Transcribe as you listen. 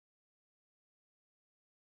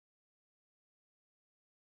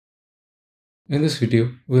In this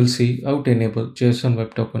video, we'll see how to enable JSON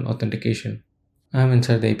Web Token Authentication. I'm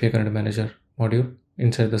inside the API Connect Manager module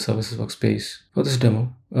inside the Services Workspace. For this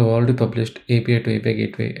demo, I've already published API to API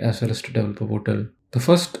Gateway as well as to Developer Portal. The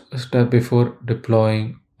first step before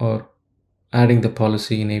deploying or adding the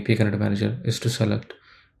policy in API Connect Manager is to select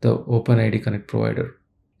the OpenID Connect provider.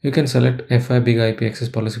 You can select FI Big IP Access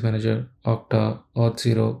Policy Manager, Okta,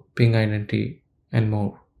 Auth0, Ping Identity, and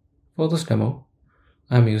more. For this demo,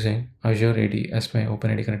 I'm using Azure AD as my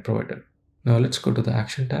OpenID Connect provider. Now let's go to the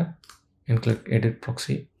Action tab and click Edit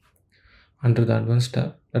Proxy. Under the Advanced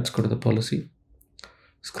tab, let's go to the Policy.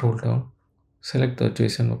 Scroll down, select the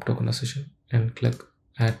JSON Web Token Assertion and click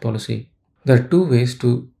Add Policy. There are two ways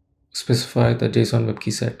to specify the JSON Web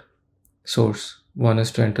Key set source. One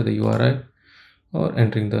is to enter the URI or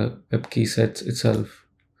entering the web key sets itself.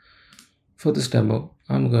 For this demo,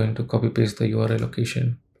 I'm going to copy paste the URI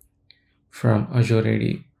location from Azure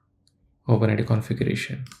AD OpenID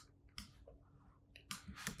configuration.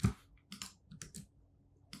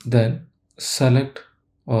 Then select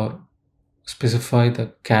or specify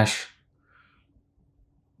the cache.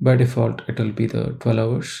 By default, it will be the 12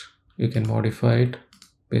 hours. You can modify it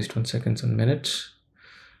based on seconds and minutes.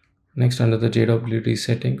 Next, under the JWT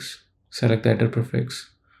settings, select the header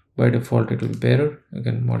prefix. By default, it will be bearer. You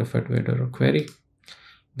can modify it to header or query.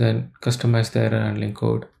 Then customize the error handling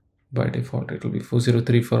code. By default, it will be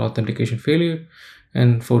 403 for authentication failure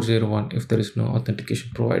and 401 if there is no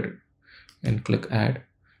authentication provided. And click Add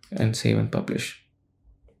and save and publish.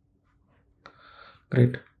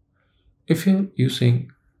 Great. If you're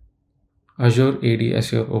using Azure AD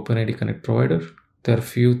as your OpenID Connect provider, there are a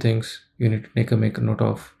few things you need to make a note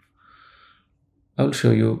of. I'll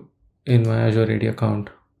show you in my Azure AD account.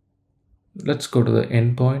 Let's go to the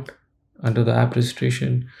endpoint under the app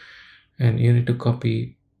registration, and you need to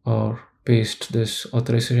copy or paste this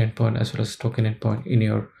authorization endpoint as well as token endpoint in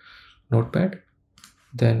your notepad.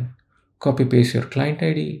 Then copy paste your client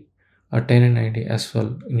ID or tenant ID as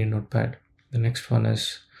well in your notepad. The next one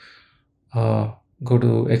is go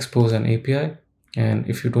to expose an API, and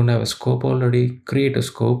if you don't have a scope already, create a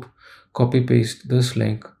scope, copy paste this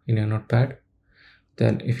link in your notepad.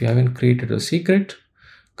 Then if you haven't created a secret,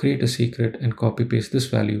 create a secret and copy paste this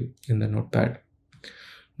value in the notepad.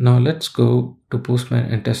 Now let's go to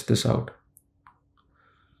Postman and test this out.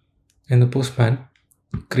 In the Postman,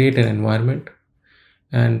 create an environment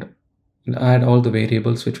and add all the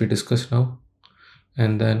variables which we discussed now,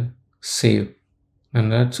 and then save. And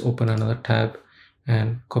let's open another tab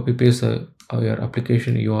and copy paste your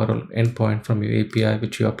application URL endpoint from your API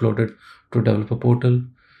which you uploaded to Developer Portal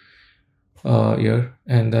here,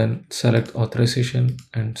 and then select authorization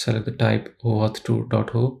and select the type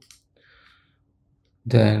OAuth2.ho.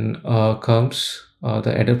 Then comes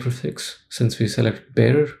the header prefix. Since we select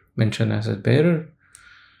bearer, mention as a bearer.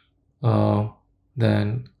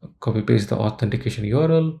 Then copy paste the authentication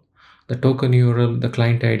URL, the token URL, the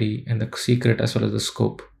client ID, and the secret as well as the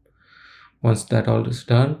scope. Once that all is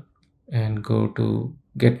done, and go to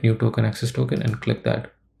get new token access token and click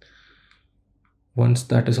that. Once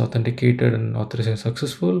that is authenticated and authorization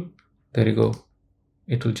successful, there you go.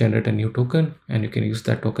 It will generate a new token and you can use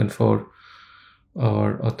that token for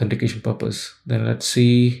our authentication purpose. Then let's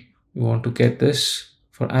see, we want to get this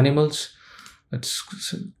for animals. Let's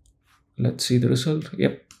see the result.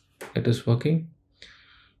 Yep, it is working.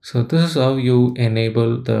 So this is how you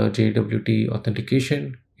enable the JWT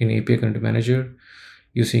authentication in API Connect Manager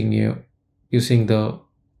using the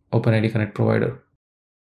OpenID Connect provider.